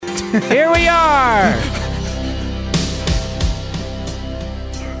Here we are.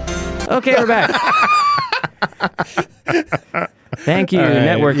 Okay, we're back. Thank you,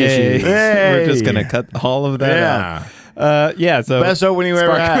 network issues. Hey. We're just going to cut all of that out. So best opening we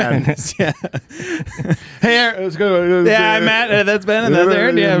ever had. Yeah. Hey, let's go. Yeah, Matt. That's Ben. And that's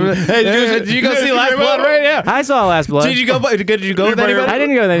Aaron. Yeah. Hey, did you go see Last Blood? Right? Yeah. I saw Last Blood. Did you go with anybody? I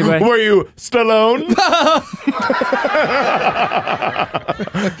didn't go with anybody. Were you Stallone?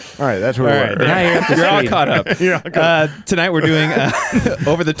 All right, that's where we were. Now you're up to You're all speed. caught up. Tonight we're doing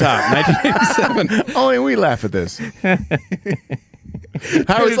Over the Top, 1987. Only we laugh at this.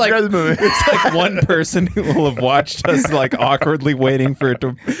 How is like the movie? It's like one person who will have watched us like awkwardly waiting for it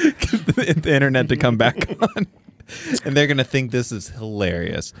to the internet to come back on, and they're gonna think this is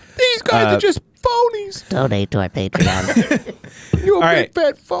hilarious. These guys are just phonies. Donate to our Patreon. You a All big right.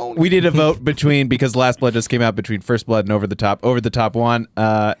 fat phony. We did a vote between because Last Blood just came out between First Blood and Over the Top. Over the Top won,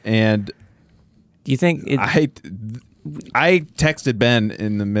 and Do you think it, I texted Ben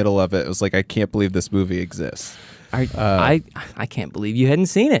in the middle of it. It was like, I can't believe this movie exists. I can't believe you hadn't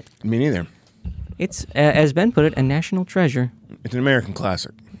seen it. Me neither. It's, as Ben put it, a national treasure. It's an American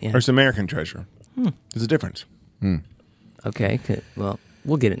classic. Yeah. Or it's American treasure. There's a difference. Okay, well,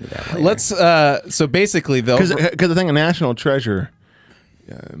 we'll get into that later. Let's. So basically, though, Because I think a national treasure.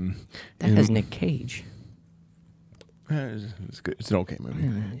 That has Nick Cage. It's good. It's an okay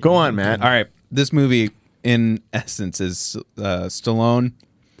movie. Go on, Matt. all right, this movie in essence is Stallone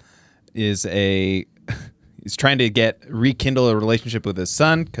is he's trying to rekindle a relationship with his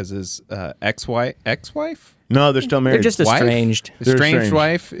son because his ex-wife. No, they're still married. They're just estranged. His estranged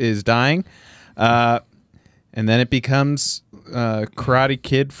wife is dying, and then it becomes Karate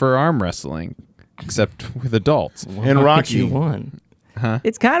Kid for arm wrestling, except with adults. And Rocky. You won. Huh?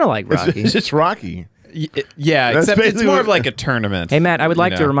 It's kind of like Rocky. It's just Rocky. Yeah, That's except it's basically more what- of like a tournament. Hey, Matt, I would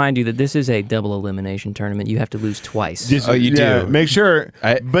like you to know. remind you that this is a double elimination tournament. You have to lose twice. You do. Make sure.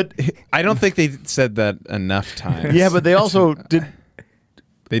 I- but I don't think they said that enough times. yeah, but they also did.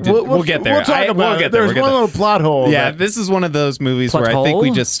 They did. We'll get there. We'll talk about we'll it. get there. There's We'll get one there. little plot hole. Yeah, that- this is one of those movies Plot where I think we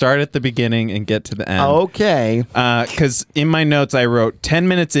hole? just start at the beginning and get to the end. Okay. Because in my notes I wrote 10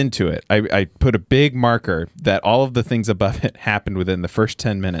 minutes into it, I put a big marker that all of the things above it happened within the first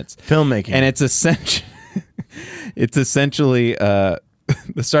 10 minutes. Filmmaking. And it's essentially the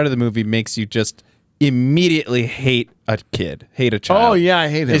start of the movie makes you just immediately hate a kid, hate a child. Oh, yeah, I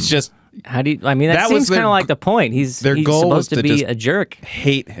hate him. It's just How do you? I mean, that, That was seems their kind of like the point. He's their goal was supposed to to be just- a jerk.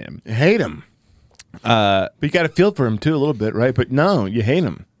 hate him. hate him. But you got to feel for him too a little bit, right? But no, you hate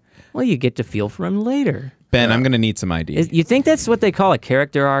him. Well, you get to feel for him later. Ben, I'm going to need some ID. You think that's what they call a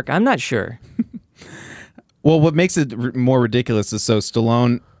character arc? I'm not sure. Well, what makes it more ridiculous is so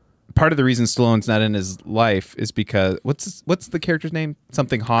Stallone. Part of the reason Stallone's not in his life is because what's the character's name?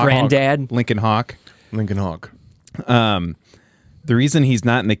 Something Hawk. Granddad. Lincoln Hawk. Lincoln Hawk. The reason he's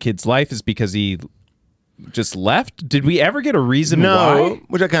not in the kid's life is because he just left. Did we ever get a reason No, why?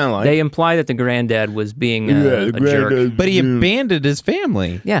 which I kind of like. They imply that the granddad was being the a jerk. granddad- But he abandoned his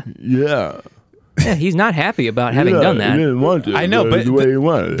family. Yeah. Yeah. Yeah, he's not happy about having Yeah, done He that. didn't want to. I know, but the way he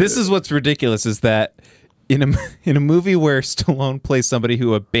wanted. this is what's ridiculous is that in a movie where Stallone plays somebody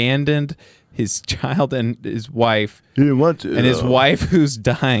who abandoned his child and his wife, he didn't want to, and his wife who's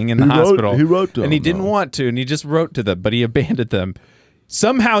dying in the He wrote- hospital, he wrote to and he them, didn't though. want to, and he just wrote to them, but he abandoned them.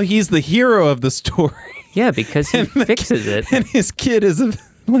 Somehow he's the hero of the story, Yeah, because he fixes it. and his kid is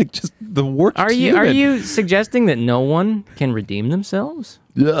like just the worst. Are human. you suggesting that no one can redeem themselves?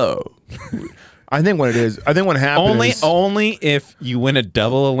 No. I think what it is. I think what happened Only if you win a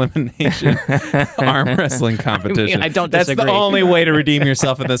double elimination arm wrestling competition. I don't That's disagree. the only way to redeem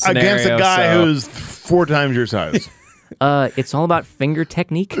yourself in this scenario. against a guy so. who's 4 times your size. It's all about finger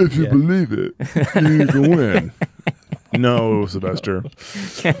technique. If you believe it, you can win. No, Sylvester.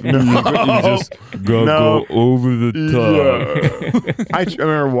 No. Just go over the top. I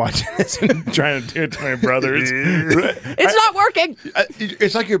remember watching this and trying to do it to my brothers. It's not working.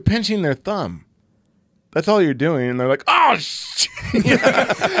 It's like you're pinching their thumb. That's all you're doing, and they're like, "Oh shit!"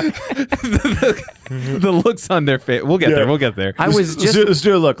 The looks on their face. We'll get there. We'll get there. I was just Let's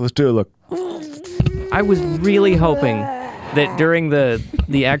do a look. Let's do a look. I was really hoping that during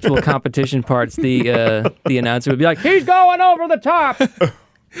the actual competition parts, the announcer would be like, "He's going over the top.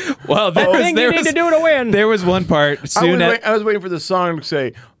 Well, Thing you need to do to win." There was one part soon. I was waiting for the song to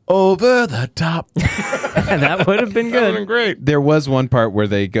say, Over the top. That would have been That would have been good. great. There was one part where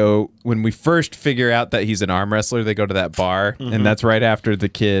they go, when we first figure out that he's an arm wrestler, they go to that bar, and that's right after the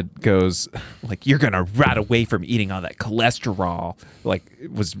kid goes, like, you're gonna rot away from eating all that cholesterol. Like,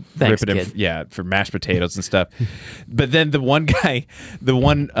 it was Thanks, ripping him, kid. yeah, for mashed potatoes and stuff. But then the one guy,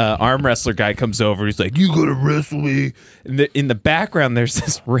 arm wrestler guy comes over. He's like, "You gonna wrestle me?" And in the background, there's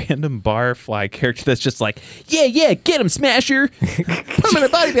this random barfly character that's just like, "Yeah, get him, Smasher! Put him in a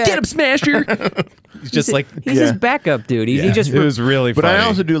body bag. Get him, Smasher!" He's just like, He's his backup dude. He just it was really But funny. I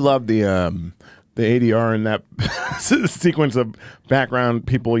also do love the ADR in that sequence of background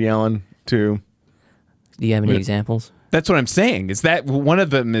people yelling too. Do you have any examples? That's what I'm saying. Is that one of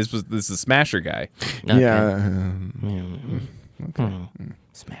them is the Smasher guy? Okay. Yeah.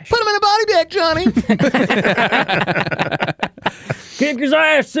 Smash. Put him in a body bag, Johnny. Kick his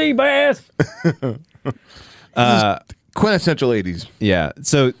ass, Seabass. Quintessential 80s. Yeah.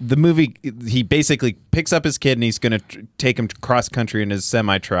 So the movie, he basically picks up his kid and he's going to take him cross country in his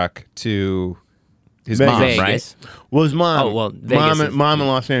semi truck to his Vegas. mom, right? Vegas. Well, his mom. Oh, well, Vegas is- mom in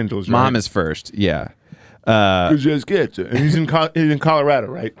Los Angeles. Right? Mom is first. Yeah. Because just kids. And he's in Colorado,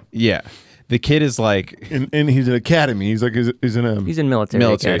 right? Yeah. The kid is like And he's in academy. He's like he's in a He's in military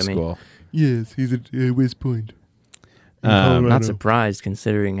academy. school. yes. He's at West Point. Not surprised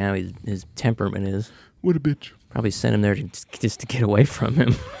considering how his temperament is. What a bitch. Probably sent him there just to get away from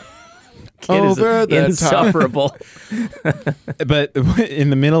him. Kid Over the is insufferable. But in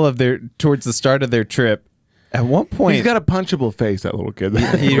the middle of towards the start of their trip, at one point, He's got a punchable face, that little kid.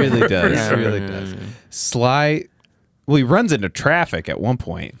 he really does. Yeah. He really does. Sly, well, he runs into traffic at one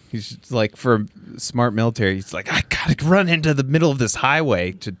point. He's just like, for a smart military, he's like, I gotta run into the middle of this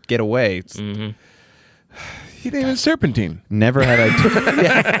highway to get away. It's He didn't even serpentine. Never had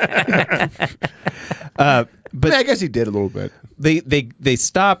I. But I guess he did a little bit. They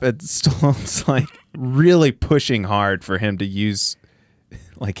stop at Stallone's like really pushing hard for him to use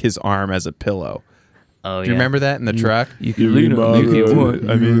like his arm as a pillow. Oh, Do you remember that in the truck? You can lean on me if you want.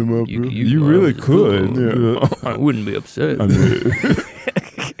 I mean, you really could. I wouldn't be upset.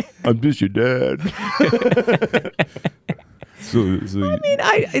 I'm just your dad. So I mean,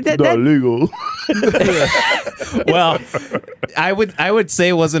 that Not legal. Well, I would say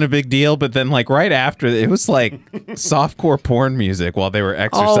it wasn't a big deal, but then like right after, it was like softcore porn music while they were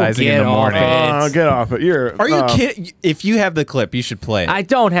exercising in get the off morning. it. Get off it. Are you kidding? If you have the clip, you should play it. I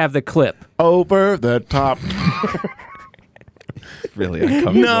don't have the clip. Over the top. Really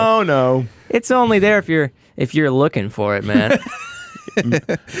uncomfortable. No. It's only there if you're looking for it, man.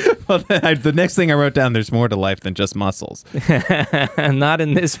 Well, the next thing I wrote down, there's more to life than just muscles. Not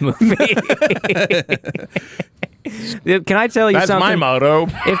in this movie. Can I tell you That's something? my motto.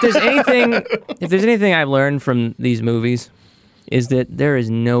 If there's anything I've learned from these movies, is that there is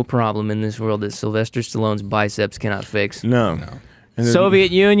no problem in this world that Sylvester Stallone's biceps cannot fix. No. And then-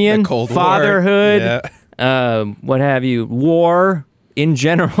 Soviet Union, The Cold War. fatherhood, Yeah. what have you, war in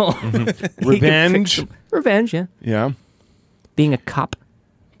general. He can fix Revenge. them. Revenge, yeah. Yeah. Being a cop.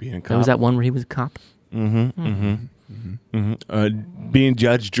 Being a There cop. was that one where he was a cop. Being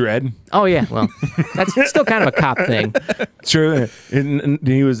Judge Dredd. Oh, yeah, well, that's still kind of a cop thing. Sure. And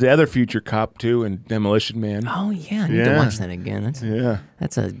he was the other future cop, too, in Demolition Man. Oh, yeah, I need to Yeah. watch that again. Yeah.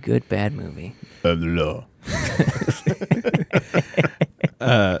 That's a good, bad movie. Law.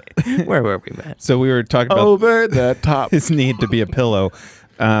 Where were we, Matt? So we were talking about Over the top. his need to be a pillow.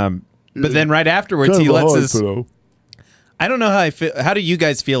 But then right afterwards, he lets his. I don't know how I feel. How do you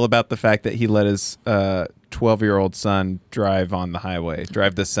guys feel about the fact that he let his 12-year-old son drive on the highway,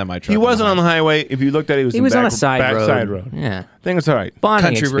 drive this semi-truck? He wasn't on the highway. If you looked at it, He was on a side road. Side road. Yeah. I think it's all right. Bonding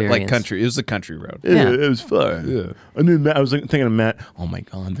country, experience. like country. It was a country road. Yeah. It was fun. Yeah. I knew Matt, I was thinking of Matt. Oh my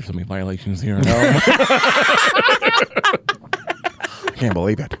God, there's so many violations here. I can't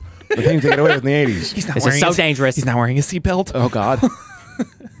believe it. The things they get away with in the 80s. He's not This is so his- dangerous. He's not wearing a seatbelt. Oh God.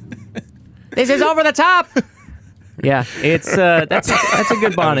 This is over the top. Yeah, it's that's a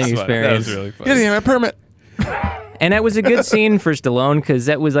good bonding experience. That was really You funny. didn't have a permit. And that was a good scene for Stallone because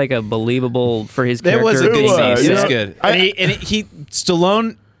that was like a believable for his That character. was a good It scene. was, It was yeah. good.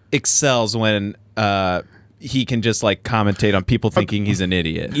 Stallone excels when he can just like commentate on people thinking he's an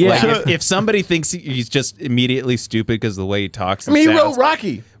idiot. Yeah. Like if somebody thinks he's just immediately stupid because of the way he talks. I mean, he and wrote sounds-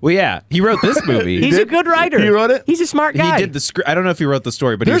 Rocky. Well, yeah, he wrote this movie. He's a good writer. He wrote it? He's a smart guy. He did the script. I don't know if he wrote the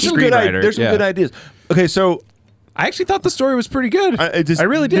story, but There's he's a some good. screenwriter. There's some Yeah. good ideas. Okay, so I actually thought the story was pretty good. I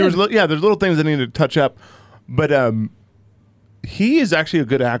really did. There's little things that need to touch up, but he is actually a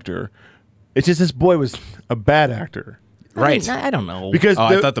good actor. It's just this boy was a bad actor. Right. I don't know. Because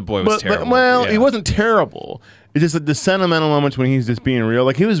I thought the boy was terrible. Well, Yeah. he wasn't terrible. It's just the sentimental moments when he's just being real.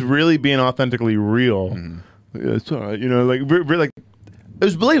 Like he was really being authentically real. Yeah, it's all right. You know, like like it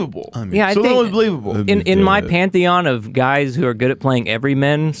was believable. Yeah, I Stallone think was believable. in my pantheon of guys who are good at playing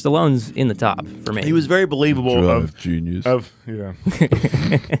everymen, Stallone's in the top for me. He was very believable. Drive genius. Yeah,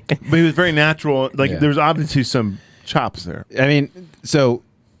 but he was very natural. Like Yeah. there was obviously some chops there. I mean, so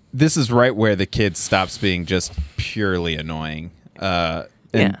this is right where the kid stops being just purely annoying. And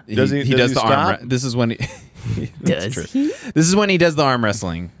Yeah. Does he does the stop? arm. This is when he. Does he? This is when he does the arm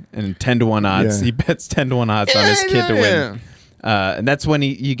wrestling and 10-1 odds. Yeah. He bets 10-1 odds on his kid to win. And that's when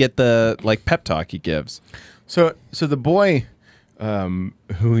you get the like pep talk he gives. So the boy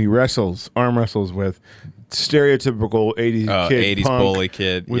who he arm wrestles with, stereotypical 80s kid, 80s punk bully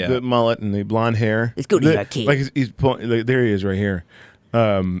kid, with yeah. the mullet and the blonde hair. Let's go to that kid. Like he's pulling, like, there he is right here.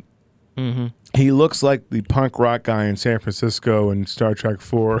 He looks like the punk rock guy in San Francisco in Star Trek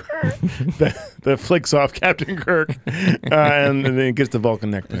 4 that flicks off Captain Kirk and then he gets the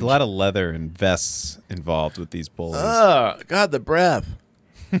Vulcan neck There's pinch. a lot of leather and vests involved with these bullies. Oh, God, the breath.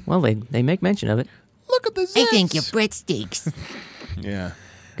 Well, they make mention of it. Look at the I think zits. your breadsticks. Yeah.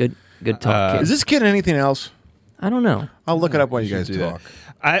 Good talk, kid. Is this kid anything else? I don't know. I'll look it up while you guys do that.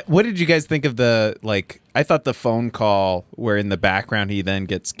 talk. What did you guys think of the I thought the phone call where in the background he then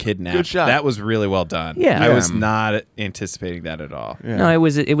gets kidnapped. Good shot. That was really well done. Yeah. I Yeah. was not anticipating that at all. Yeah. No, it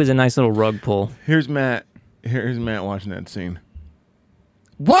was a nice little rug pull. Here's Matt. Here's Matt watching that scene.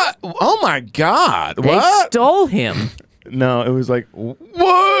 What? Oh my God! They What? stole him. No, it was like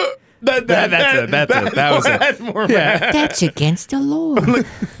what? That's it. That was it. That's more Yeah. Matt. That's against the law.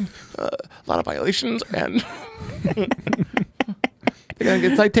 A lot of violations, and they're gonna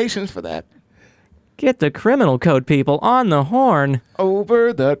get citations for that. Get the criminal code people on the horn.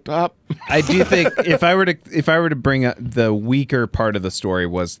 Over the top. I do think if I were to bring up the weaker part of the story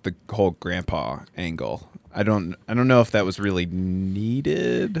was the whole grandpa angle. I don't know if that was really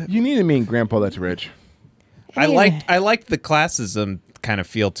needed. You need to mean Grandpa that's rich. I liked the classism kind of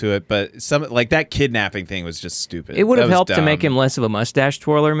feel to it, but some like that kidnapping thing was just stupid. It would That have was helped to dumb. make him less of a mustache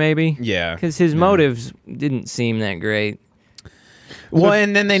twirler, maybe. Yeah. Because his motives didn't seem that great. Well,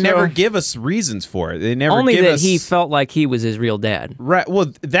 and then they so- never give us reasons for it. They never Only give that us, he felt like he was his real dad. right.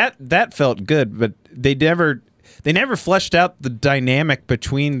 Well, that felt good, but they never fleshed out the dynamic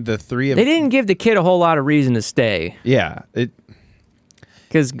between the three of They didn't give the kid a whole lot of reason to stay. Yeah,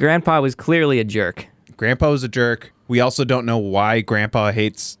 Because Grandpa was clearly a jerk. Grandpa was a jerk. We also don't know why Grandpa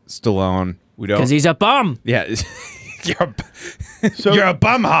hates Stallone. We don't. Because he's a bum. Yeah, you're a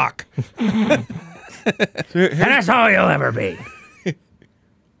bum hawk. And that's all you'll ever be.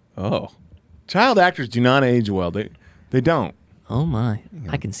 Oh, Child actors do not age well. They don't. Oh, my.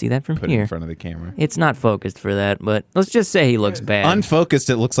 I can see that from put it here. in front of the camera. It's not focused for that, but let's just say he looks bad. Unfocused,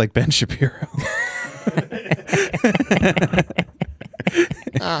 it looks like Ben Shapiro.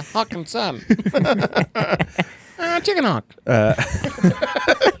 Hawk and son. Chicken hawk.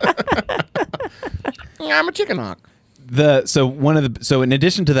 I'm a chicken hawk. So in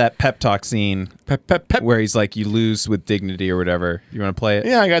addition to that pep talk scene Pep. where he's like, you lose with dignity or whatever, you want to play it?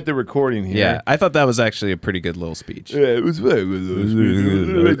 Yeah, I got the recording here. Yeah, I thought that was actually a pretty good little speech. Yeah, it was very good.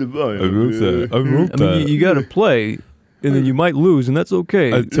 I wrote that. you got to play, and then you might lose, and that's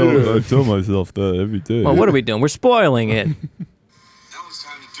okay. I tell myself that every day. Well, what are we doing? We're spoiling it. Now it's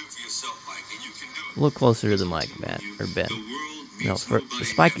time to do for yourself, Mike, and you can do it. Look closer to the mic, Matt, or Ben. The world No, meets for nobody the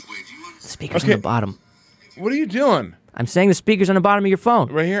spike. halfway. Do you understand? Speakers Okay. on the bottom. What are you doing? I'm saying the speakers on the bottom of your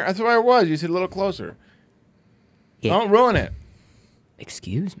phone. Right here? That's where I was. You said a little closer. Yeah. Don't ruin it.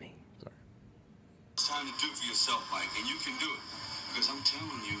 Excuse me. It's time to do for yourself, Mike, and you can do it. Because I'm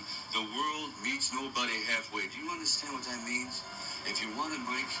telling you, the world meets nobody halfway. Do you understand what that means? If you want it,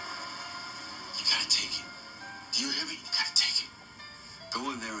 Mike, you gotta take it. Do you hear me? You gotta take it.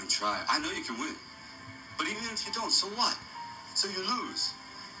 Go in there and try. I know you can win. But even if you don't, so what? So you lose.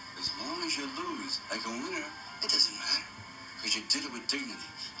 As long as you lose like a winner, it doesn't matter. Because you did it with dignity.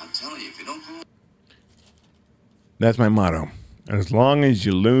 I'm telling you, if you don't go That's my motto. As long as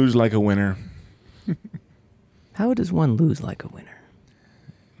you lose like a winner. How does one lose like a winner?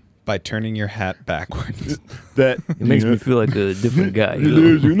 By turning your hat backwards. That It makes me feel like a different guy.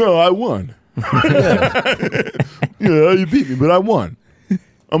 You know? No, I won. Yeah, you beat me, but I won.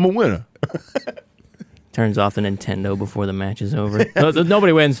 I'm a winner. Turns off the Nintendo before the match is over.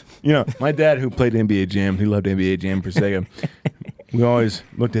 Nobody wins. You know, my dad, who played NBA Jam, he loved NBA Jam for Sega. We always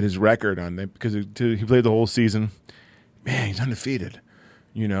looked at his record on it because he played the whole season. Man, he's undefeated.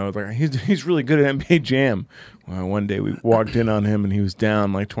 You know, like he's really good at NBA Jam. Well, one day we walked in on him and he was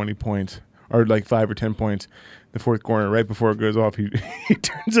down like 20 points or like 5 or 10 points. the fourth corner right before it goes off. He he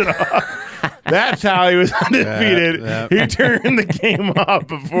turns it off. That's how he was undefeated. He turned the game off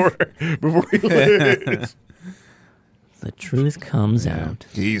before he loses. The truth comes out.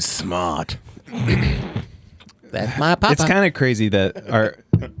 He's smart. That's my papa. It's kind of crazy that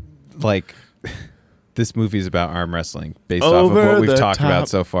this movie is about arm wrestling based off of Over what we've the talked about top.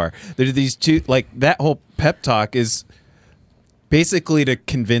 so far. There's these two, like that whole pep talk is basically to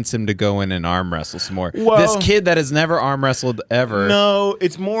convince him to go in and arm wrestle some more. Well- this kid that has never arm wrestled ever. No,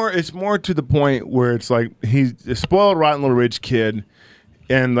 it's more to the point where it's like he's a spoiled, rotten little rich kid.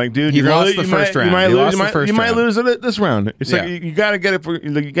 And like, dude, He you lost really- the you first might- round. You might He lose. lost the first You might round. lose it this round. It's Yeah. like you got to get it for.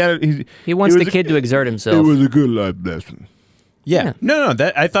 Like, you got to. He wants the kid to exert himself. It was a good life lesson. Yeah. No,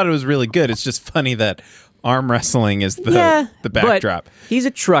 that I thought it was really good. It's just funny that arm wrestling is the backdrop. But he's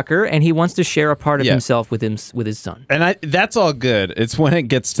a trucker, and he wants to share a part of Yeah. himself with his son. And that's all good. It's when it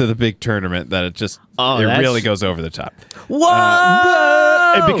gets to the big tournament that it just that's- really goes over the top.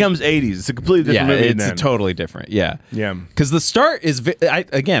 Whoa! It becomes 80s. It's a completely Yeah, different movie. it's then. totally different. Yeah. Yeah. Because the start is,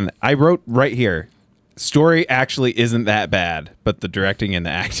 I wrote right here, story actually isn't that bad, but the directing and the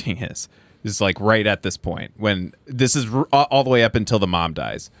acting is like right at this point when this is all the way up until the mom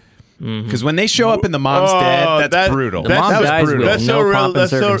dies. Because when they show up and the mom's dead, that's brutal. The mom was dies brutal. with That's no so real. pomp and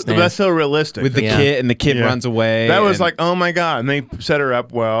That's circumstance. so realistic. With the Yeah. kid, and the kid Yeah. runs away. That was and- like, oh my god, and they set her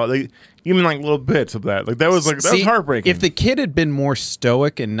up well. They even like little bits of that. Like that was See, heartbreaking. If the kid had been more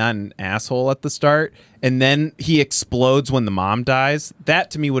stoic and not an asshole at the start, and then he explodes when the mom dies, that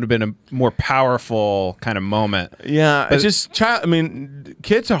to me would have been a more powerful kind of moment. yeah, but- it's just child. I mean,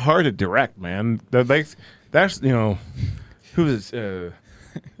 kids are hard to direct, man. That's who is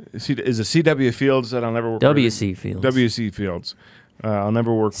is it C.W. Fields that I'll never work W.C. with? Fields. W.C. Fields. I'll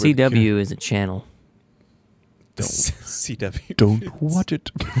never work with. CW is a channel. CW. Don't watch it.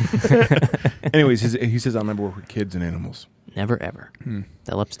 Anyways, he says I'll never work with kids and animals. Never ever.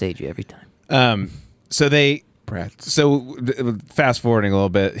 They'll upstage you every time. So they. Brats. So fast forwarding a little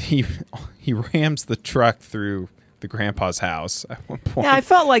bit, he rams the truck through the grandpa's house at one point. Yeah, I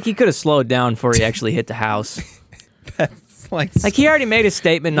felt like he could have slowed down before he actually hit the house. It's like Like he already made his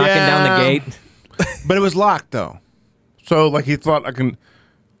statement, knocking down the Yeah. gate. But it was locked though, so like he thought I can.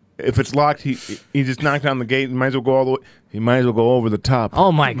 If it's locked, he just knocked down the gate. He might as well go all the way. He might as well go over the top.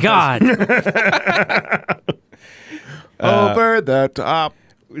 Oh my God! Over the top.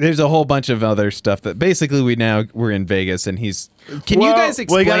 there's a whole bunch of other stuff that basically we're in Vegas and he's. Can you guys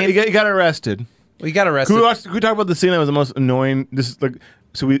explain? Well, he got arrested. We got arrested. Can we talk about the scene that was the most annoying? This is like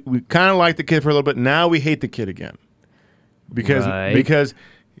so we kind of liked the kid for a little bit. Now we hate the kid again because Right.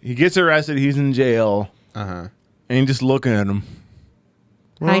 he gets arrested. He's in jail. Uh-huh. And you're just looking at him.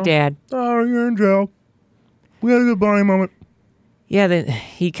 Hi, Dad. Oh, you're in jail. We had a good bonding moment. Yeah,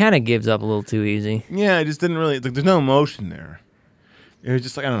 he kind of gives up a little too easy. Yeah, it just didn't really. Like, there's no emotion there. It was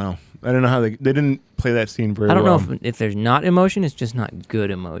just like I don't know. I don't know how they didn't play that scene very I don't well. know if there's not emotion, it's just not good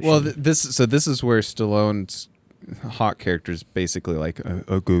emotion. Well, this is where Stallone's Hawk character is basically like,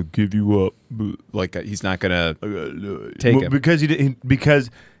 I could give you up. like he's not gonna Take him. because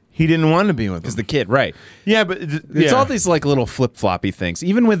he didn't want to be with because him. the kid, right? Yeah, but It's all these like little flip floppy things.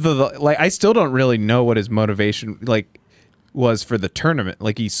 Even with the like, I still don't really know what his motivation was for the tournament.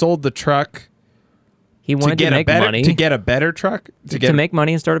 Like he sold the truck he wanted to make money to get a better truck to make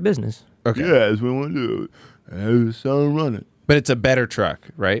money and start a business. Okay, Yes, we want to do it. Have the son run it. but it's a better truck,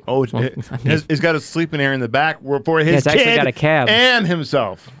 right? Oh, it's got a sleeping area in the back for his it's actually kid got a cab. and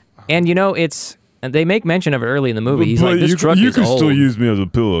himself. And you know, and they make mention of it early in the movie. He's But like, this truck you is can old. still use me as a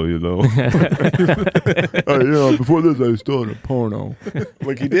pillow, you know. Before this, I started a porno.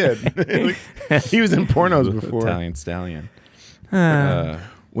 Like he did. Like, he was in pornos before. Italian stallion.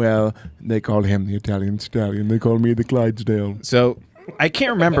 Well, they called him the Italian stallion. They called me the Clydesdale. So I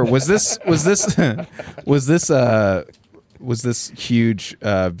can't remember. Was this huge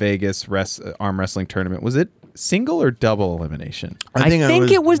Vegas arm wrestling tournament? Was it single or double elimination? I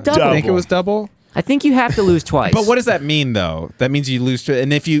think it was double. I think it was double. I think you have to lose twice. But what does that mean, though? That means you lose.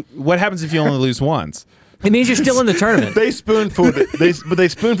 And what happens if you only lose once? It means you're still in the tournament. They spoon-fed it. But they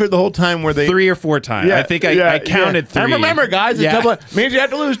spoon-fed the whole time where they... 3 or 4 times. I think I counted 3. And remember, guys, it's double, means you have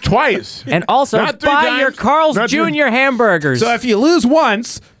to lose twice. And also, Not 3 buy times, your Carl's not Jr. 3 hamburgers. So if you lose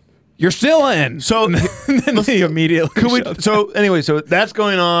once, you're still in. So and then they immediately. So that's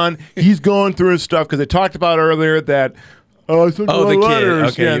going on. He's going through his stuff because they talked about earlier that I sent Oh, you the kid.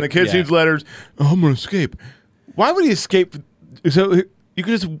 letters. Okay, Yeah, and the kid yeah. sends letters. Oh, I'm gonna escape. Why would he escape? So you could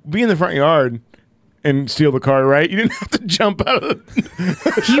just be in the front yard and steal the car, right? You didn't have to jump out of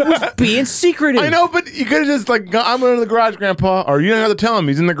the... he was being secretive. I know, but you could have just I'm going to the garage, Grandpa. Or you don't have to tell him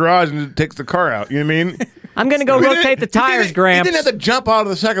he's in the garage and it takes the car out. You know what I mean? I'm gonna go rotate the tires, He Gramps. didn't have to jump out of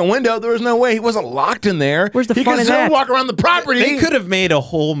the second window. There was no way. He wasn't locked in there. Where's the he fun could in still that? walk around the property. They could have made a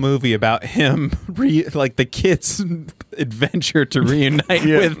whole movie about him, like the kid's adventure to reunite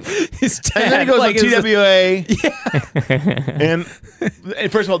Yeah. with his dad. And then he goes like, to it's a- TWA. and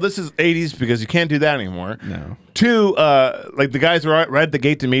first of all, this is 80s because you can't do that anymore. No. Two, like the guys are right at the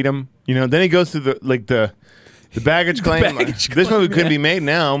gate to meet him. You know, then he goes through the baggage claim. baggage This claim, movie couldn't be made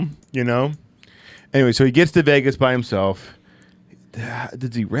now. You know. Anyway, so he gets to Vegas by himself.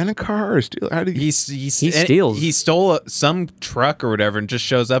 Did he rent a car or steal? How did He steals. He stole some truck or whatever and just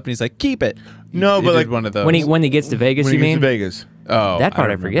shows up and he's like, "Keep it." No, He but did like one of those. when he gets to Vegas, when you he gets mean? to Vegas. oh, That part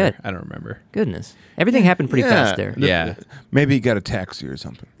don't I forget. remember. I don't remember. Goodness, everything happened pretty fast there. Yeah. Maybe he got a taxi or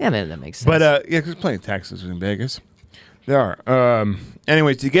something. Yeah, man, that makes sense. But yeah, there's plenty of taxis in Vegas. There are.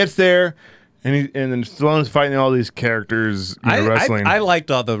 Anyways, he gets there, and then Stallone's fighting all these characters, wrestling. I liked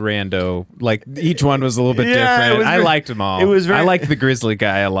all the rando. Like each one was a little bit Yeah, it different. was I very- liked them all. it was very- I liked the grizzly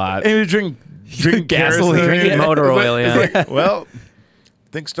guy a lot. and he was drinking Gasoline. kerosene. Drinking motor oil, yeah. It's like, well,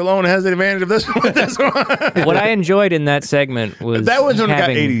 I think Stallone has the advantage of this one. This one. what I enjoyed in that segment was That one's when it got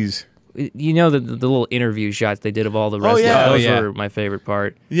having- 80s. You know the little interview shots they did of all the wrestlers. yeah. Those Oh, yeah. were my favorite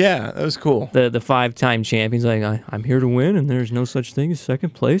part. Yeah, that was cool. The 5-time champions like I'm here to win, and there's no such thing as second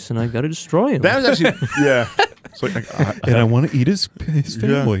place, and I got to destroy him. That was actually yeah. It's like, And I want to eat his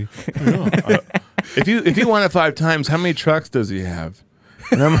family. if you won it 5 times, how many trucks does he have?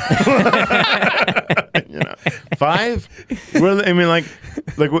 And I'm- 5? What are they- I mean, like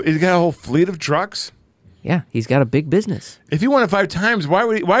he's got a whole fleet of trucks. Yeah, he's got a big business. If he won it 5 times, why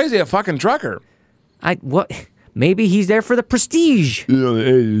is he a fucking trucker? What? Maybe he's there for the prestige. You know, the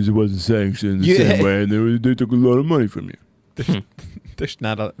 80s, it wasn't sanctioned the Yeah. same way, and they took a lot of money from you. There's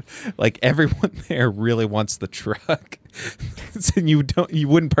not a like everyone there really wants the truck. So you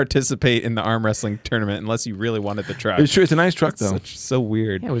wouldn't participate in the arm wrestling tournament unless you really wanted the truck. It's true. It's a nice truck though. So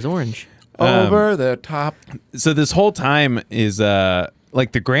weird. Yeah, it was orange. Over the top. So this whole time is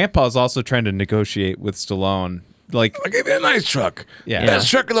like the grandpa's also trying to negotiate with Stallone. Like I'll give you a nice truck. Yeah.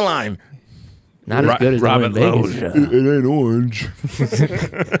 Best truck of the line. Not as good as the one in Vegas. It ain't orange.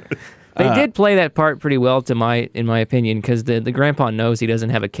 They did play that part pretty well, in my opinion, because the grandpa knows he doesn't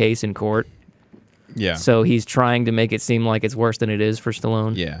have a case in court, yeah. so he's trying to make it seem like it's worse than it is for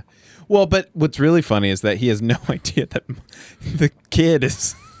Stallone. Yeah. Well, but what's really funny is that he has no idea that the kid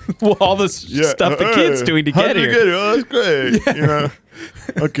is all this stuff the kid's doing to get here. Oh, that's great. You know,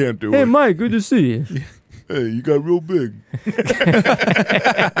 I can't do Hey, it. Mike, good to see you. Hey, you got real big.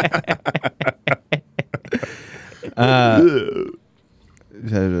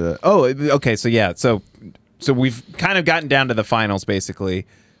 Oh, okay. So yeah. So we've kind of gotten down to the finals, basically.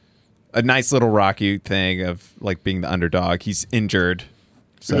 A nice little Rocky thing of like being the underdog. He's injured,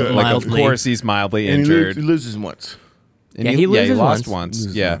 so Yeah. like of Mildly. course he's mildly And injured. he loses once. And Yeah, he loses lost once.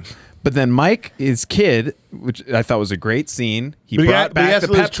 once. Yeah. But then Mike, his kid, which I thought was a great scene, he But brought but he back has the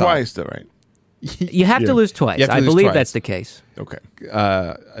to lose pep talk. twice, though, right? You have to lose twice. You have to I lose believe twice. that's the case. Okay.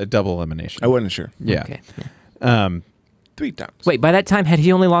 A double elimination. I wasn't sure. Yeah. Okay. Yeah. 3 times. Wait, by that time, had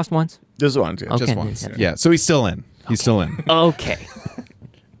he only lost once? This one's yeah. Okay. Just once. Yeah. Yeah. So he's still in. He's still in. Okay.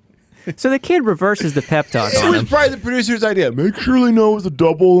 So the kid reverses the pep talk It on was him. probably the producer's idea. Make sure they know it's a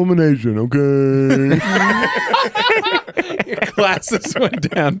double elimination, okay? Glasses went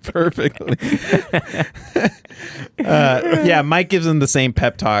down perfectly. Yeah, Mike gives him the same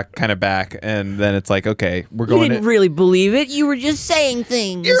pep talk kind of back, and then it's like, okay, we're You going. didn't really believe it. You were just saying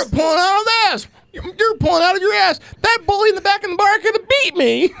things. You're pulling out of the ass. You're pulling out of your ass. That bully in the back of the bar could have beat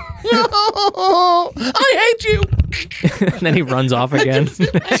me. I hate you. And then he runs off again.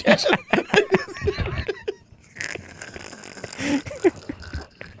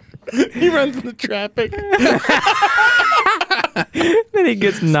 He runs in the traffic. Then he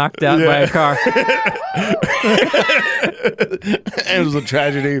gets knocked out by a car. And it was a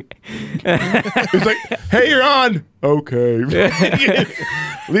tragedy. He's like, hey, you're on. Okay.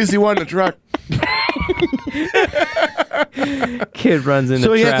 At least he won the truck. Kid runs into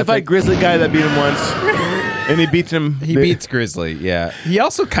So he traffic. has to fight Grizzly guy that beat him once. And he beats him. He beats Grizzly. Yeah. He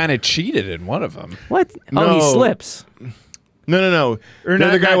also kind of cheated in one of them. What? Oh, he No. slips. No. Or The not-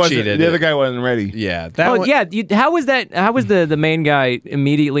 other guy not wasn't. cheated. The other guy wasn't ready. Yeah. That Oh one, yeah. How was that? How was the main guy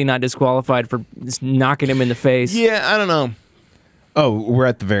immediately not disqualified for just knocking him in the face? Yeah, I don't know. Oh, we're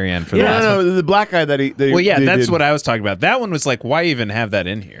at the very end for that. No, the black guy that he. Well, yeah, they that's did. what I was talking about. That one was like, why even have that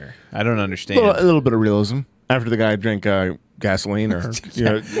in here? I don't understand. A little bit of realism after the guy drank gasoline or you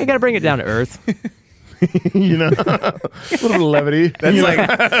know. You got to bring it down to earth. you know, a little bit of levity. That's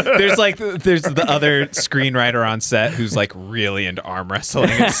there's the other screenwriter on set who's like really into arm wrestling.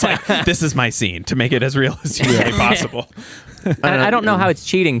 It's like, this is my scene to make it as real as humanly possible. I don't know how it's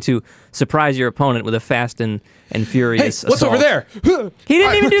cheating to surprise your opponent with a fast and furious What's assault. over there? He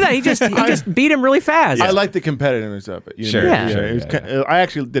didn't even do that. He just beat him really fast. I like the competitiveness of it. You Sure, know? Yeah. sure, It was yeah, kind I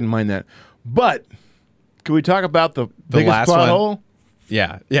actually didn't mind that. But can we talk about the biggest last plot one? hole?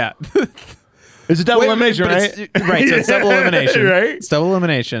 Yeah, yeah. It's a double Wait, elimination, but right? Right, so it's double elimination. Right? It's double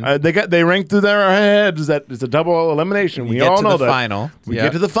elimination. They ranked through their heads that it's a double elimination. We We get all to know the that. final. We Yeah.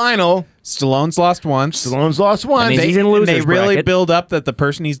 get to the final. Stallone's lost once. Stallone's lost one. I mean, They, he's in losers they really bracket. build up that the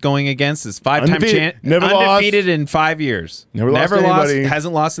person he's going against is five-time Undefeated. champ, Never lost. undefeated in 5 years. Never lost to anybody.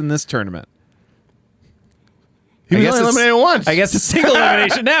 hasn't lost in this tournament. He I was guess only it's- eliminated once. I guess it's single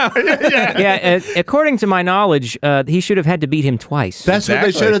elimination now. Yeah, according to my knowledge, he should have had to beat him twice. That's what they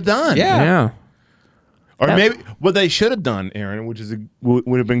Exactly. should have done. Yeah. yeah. Or maybe what they should have done, Aaron, which is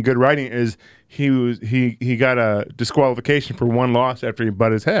would have been good writing, is he got a disqualification for one loss after he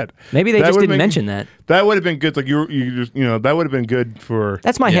butt his head. Maybe they That just would've didn't been- mention that. That would have been good. Like you just that would have been good for.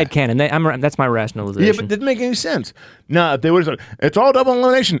 That's my Yeah. headcanon. That's my rationalization. Yeah, but it didn't make any sense. No, if they would have said it's all double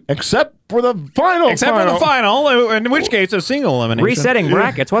elimination except for the final. Except for the final, in which case it's single elimination. Resetting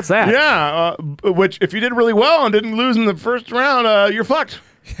brackets. What's that? Yeah, which if you did really well and didn't lose in the first round, you're fucked.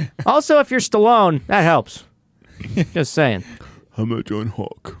 Also, if you're Stallone, that helps. Just saying. How about John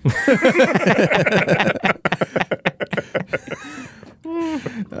Hawk?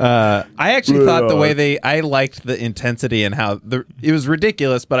 I actually thought the way I liked the intensity and how it was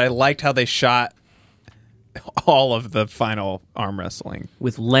ridiculous, but I liked how they shot all of the final arm wrestling.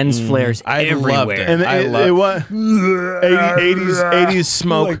 With lens flares I everywhere. loved it. And I it love- was 80s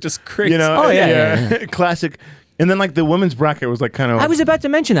smoke, Like just crickets. you know. Oh, yeah. Classic. And then like the women's bracket was like kind of. I was about to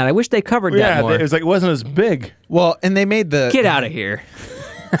mention that. I wish they covered that yeah, more. it was like it wasn't as big. Well, and they made the Get out of here.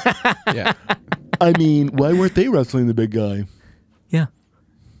 Yeah. I mean, why weren't they wrestling the big guy? Yeah.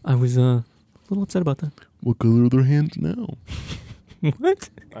 I was a little upset about that. What color are their hands now? What?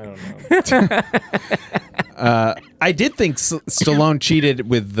 I don't know. I did think Stallone cheated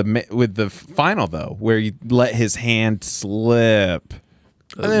with the final though, where you let his hand slip.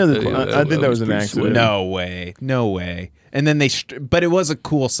 I think that was an accident. No way, no way. And then but it was a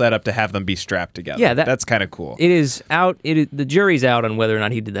cool setup to have them be strapped together. Yeah, that's kind of cool. It is out. The jury's out on whether or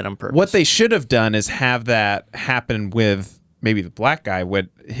not he did that on purpose. What they should have done is have that happen with maybe the black guy with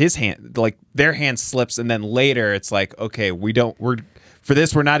his hand, like their hand slips, and then later it's like, okay, we're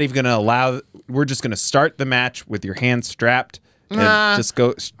not even going to allow. We're just going to start the match with your hand strapped and just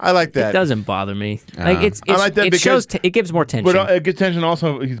go. I like It that. Uh-huh. bother me. Like I like that it because- shows. It gives more tension. But it gets tension.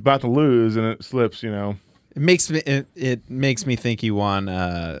 Also, he's about to lose, and it slips. You know. It makes me think you won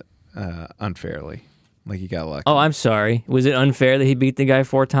unfairly, like you got lucky. Oh, I'm sorry. Was it unfair that he beat the guy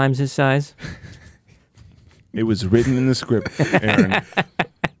 4 times his size? It was written in the script, Aaron.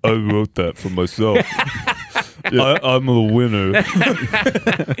 I wrote that for myself. I'm a winner.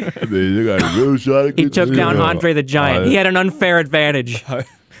 They got a real shot at He good took down shit. Andre the Giant. He had an unfair advantage.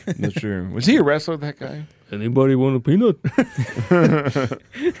 That's true. Was he a wrestler? That guy. Anybody want a peanut?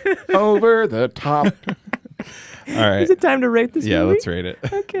 Over the top. All right. Is it time to rate this Yeah, movie? let's rate it.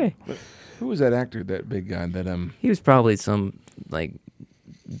 Okay. Who was that actor? That big guy. That He was probably some like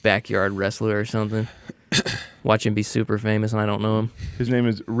backyard wrestler or something. Watch him be super famous, and I don't know him. His name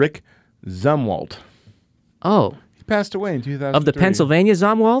is Rick Zumwalt. Oh, He passed away in 2003. of the Pennsylvania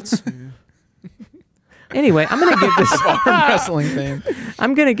Zomwaltz. Anyway, I'm gonna give this. Wrestling thing.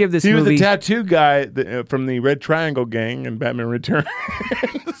 I'm gonna give this He was movie. the tattoo guy from the Red Triangle Gang in Batman Returns.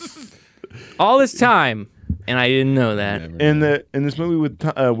 all this time, and I didn't know that. in this movie with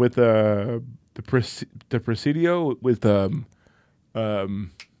the Presidio with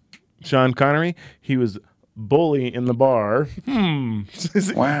Sean Connery, he was bully in the bar. Wow,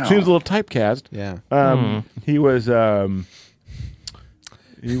 seems a little typecast. Yeah.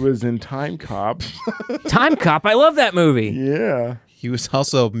 He was in Time Cop. Time Cop. I love that movie. Yeah. He was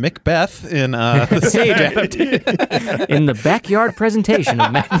also Macbeth in the stage adaptation. In the backyard presentation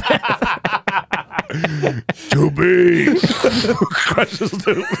of Macbeth. To be. Crushes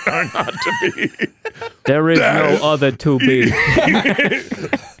are not to be. There is no other to be.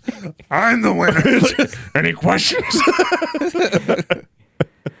 I'm the winner. Any questions?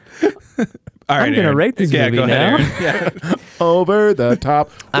 All right, I'm gonna Aaron. rate this movie go now. ahead, Aaron. Over the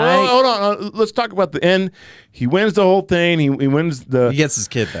top. Well, I- hold on. Let's talk about the end. He wins the whole thing. He wins the. He gets his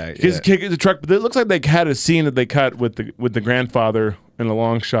kid back. His yeah. kick the truck, but it looks like they had a scene that they cut with the grandfather in a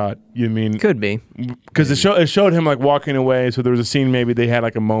long shot. You mean Could be. because it showed him like walking away. So there was a scene maybe they had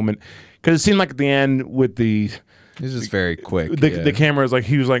like a moment. because it seemed like at the end with the This is very quick. the camera is like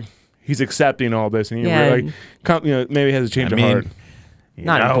he's accepting all this, and he really, like, maybe has a change of heart.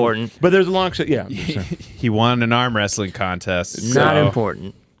 Not important. But there's a long shot. Yeah, He won an arm wrestling contest. Not so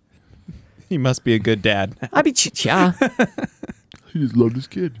important. He must be a good dad. I mean, yeah. he just loved his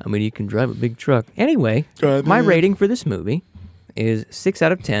kid. I mean, you can drive a big truck. Anyway, my rating for this movie is 6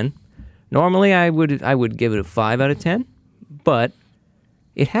 out of 10. Normally, I would give it a 5 out of 10, but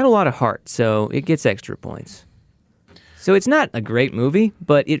it had a lot of heart, so it gets extra points. So it's not a great movie,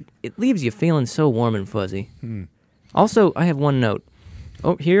 but it leaves you feeling so warm and fuzzy. Also, I have one note.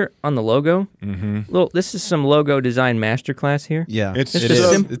 Oh, here on the logo, this is some logo design masterclass here. Yeah, It's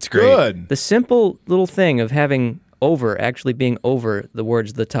it's great. good. The simple little thing of having over actually being over the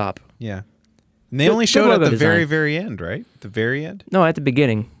words the top. Yeah. And they Good- only good showed at logo the very, design. very end, right? The very end? No, at the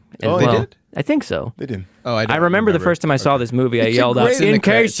beginning. As Oh, they well. did? I think so. They did. Oh, I I don't remember the first time I saw this movie, I It's a yelled out, great- "In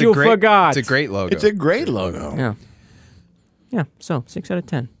case you forgot!" It's a great logo. It's a great logo. Yeah. Yeah, so 6 out of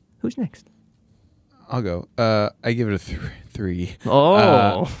 10. Who's next? I'll go. I give it a 3.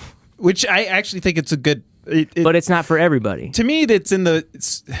 Oh. Which I actually think it's a good... But it's not for everybody. to me, it's in the...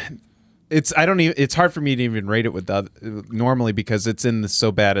 It's I don't even. It's hard for me to even rate it with the other, normally because it's in the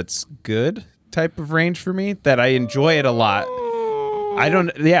so bad it's good type of range for me that I enjoy it a lot. I don't.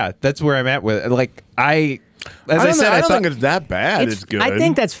 Yeah, that's where I'm at with it. Like I I don't think it's that bad. It's good. I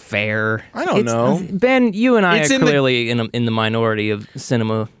think that's fair. I don't know. Ben, you and I It's are in the- clearly in the minority of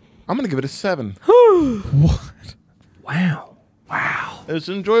cinema. I'm gonna give it a 7. Wow. It's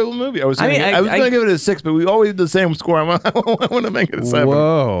an enjoyable movie. I was I mean, gonna give it a 6, but we always did the same score. I want to make it a 7.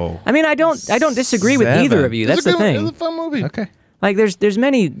 Whoa. I mean, I don't disagree with either of you. That's the It's thing. a fun movie. Okay. Like there's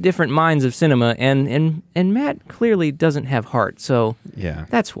many different minds of cinema, and Matt clearly doesn't have heart, so Yeah.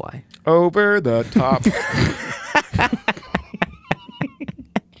 that's why. Over the top.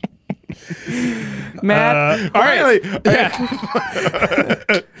 Matt, All right.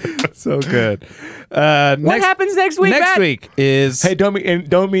 Finally. So good. what happens next week? Next Matt? week is Hey, don't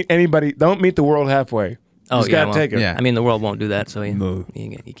meet anybody. Don't meet the world halfway. Oh, Just yeah, gotta well, take it. yeah. I mean, the world won't do that, so No.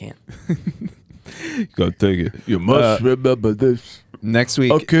 you can't. Gotta take it. You must remember this. next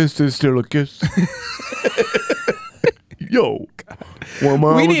week. A kiss is still a kiss. Yo.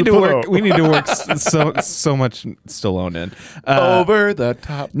 Well, We need to work. We need to work so much Stallone in. Over the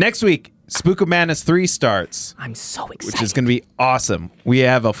top. Next week, Spook of Madness 3 starts, I'm so excited. which is going to be awesome. We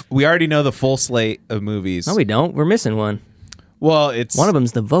already know the full slate of movies. No, we don't. We're missing one. Well, it's One of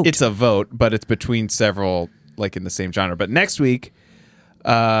them's The Vote. It's a vote, but it's between several like in the same genre. But next week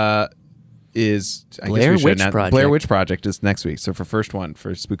is I Blair guess we should Witch announce- Project. Blair Witch Project is next week. So for first one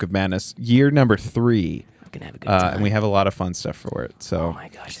for Spook of Madness, year number 3, I'm gonna have a good time. and we have a lot of fun stuff for it. Oh So my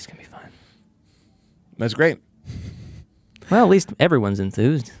gosh, it's gonna be fun. That's great. Well, at least everyone's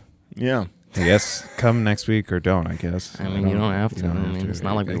enthused. Yeah. I guess come next week or don't. I guess. I mean, you don't have to. I mean, it's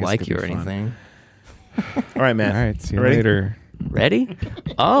not like we like you or anything. anything. All right, man. All right. See you Ready? later. Ready?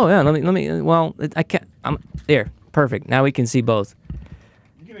 Oh yeah. Let me. Well, I can't. I'm there. Perfect. Now we can see both.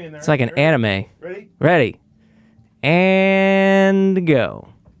 It's like an anime. Ready? Ready. And go.